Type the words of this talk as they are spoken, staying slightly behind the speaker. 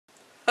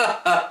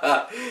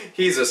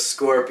He's a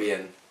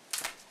scorpion.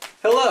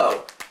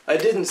 Hello, I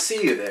didn't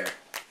see you there.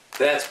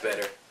 That's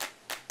better.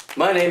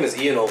 My name is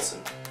Ian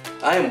Olson.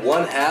 I am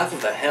one half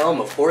of the helm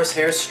of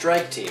Horsehair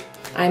Strike Team.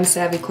 I'm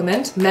Savvy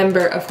Clement,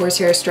 member of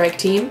Horsehair Strike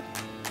Team.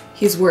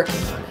 He's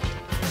working on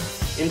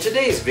it. In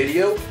today's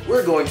video,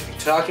 we're going to be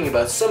talking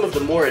about some of the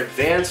more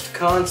advanced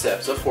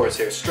concepts of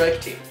Horsehair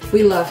Strike Team.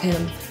 We love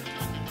him.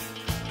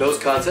 Those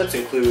concepts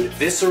include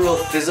visceral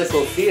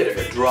physical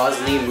theater,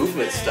 draws knee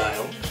movement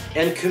style,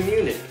 and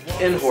community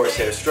in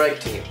Horsehair Strike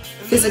Team.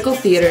 Physical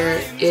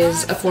theater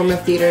is a form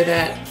of theater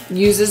that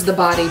uses the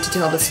body to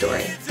tell the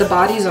story. The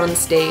bodies on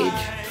stage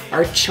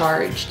are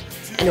charged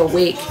and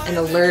awake and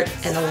alert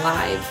and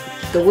alive.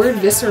 The word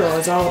visceral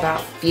is all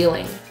about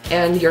feeling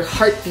and your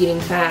heart beating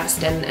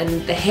fast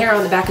and the hair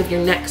on the back of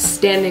your neck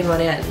standing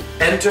on end.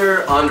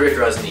 Enter Andre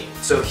Drozny.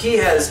 So he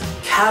has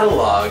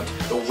cataloged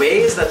the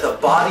ways that the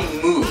body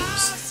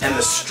moves and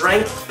the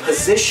strength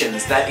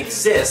positions that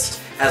exist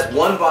as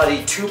one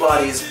body, two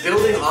bodies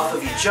building off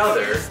of each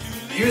other,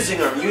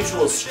 using our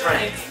mutual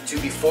strength to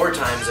be 4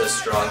 times as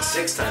strong,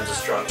 6 times as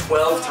strong,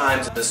 12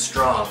 times as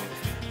strong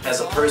as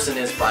a person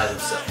is by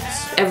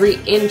themselves. Every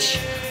inch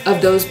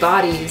of those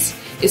bodies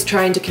is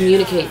trying to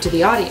communicate to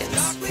the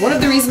audience. One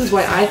of the reasons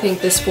why I think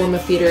this form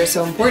of theater is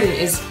so important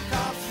is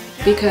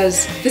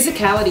because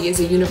physicality is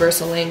a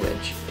universal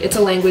language. It's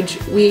a language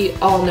we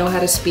all know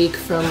how to speak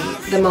from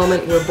the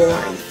moment we're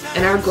born.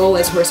 And our goal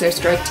as Horsehair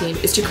Strike Team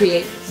is to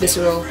create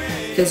visceral,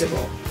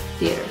 physical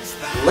theater.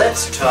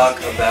 Let's talk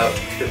about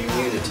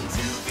community.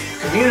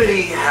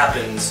 Community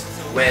happens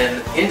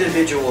when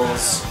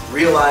individuals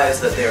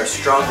realize that they are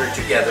stronger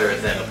together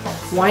than apart.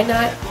 Why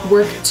not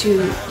work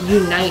to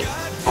unite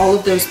all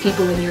of those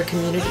people in your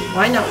community?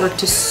 Why not work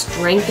to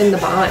strengthen the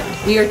bond?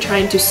 We are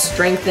trying to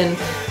strengthen,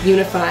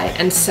 unify,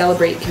 and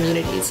celebrate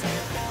communities.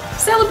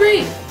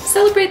 Celebrate!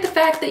 Celebrate the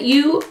fact that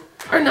you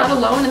are not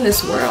alone in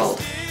this world.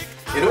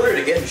 In order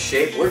to get in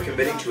shape, we're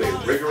committing to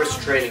a rigorous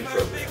training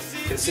program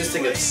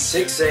consisting of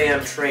 6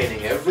 a.m.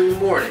 training every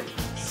morning.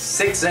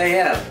 6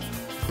 a.m.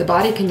 The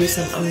body can do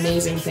some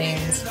amazing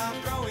things.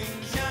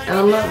 And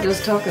I'm not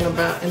just talking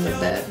about in the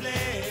bed.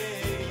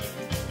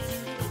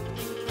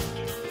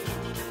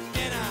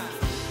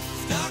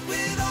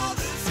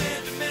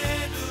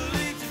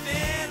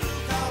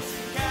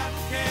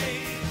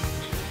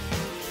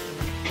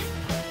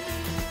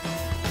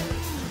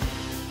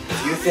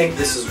 If you think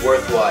this is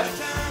worthwhile,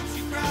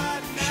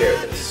 share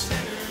this.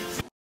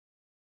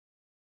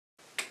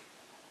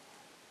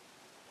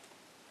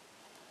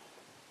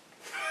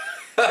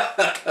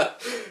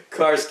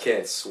 Cars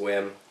can't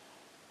swim.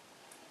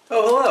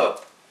 Oh,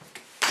 hello.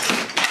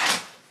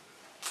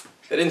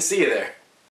 I didn't see you there.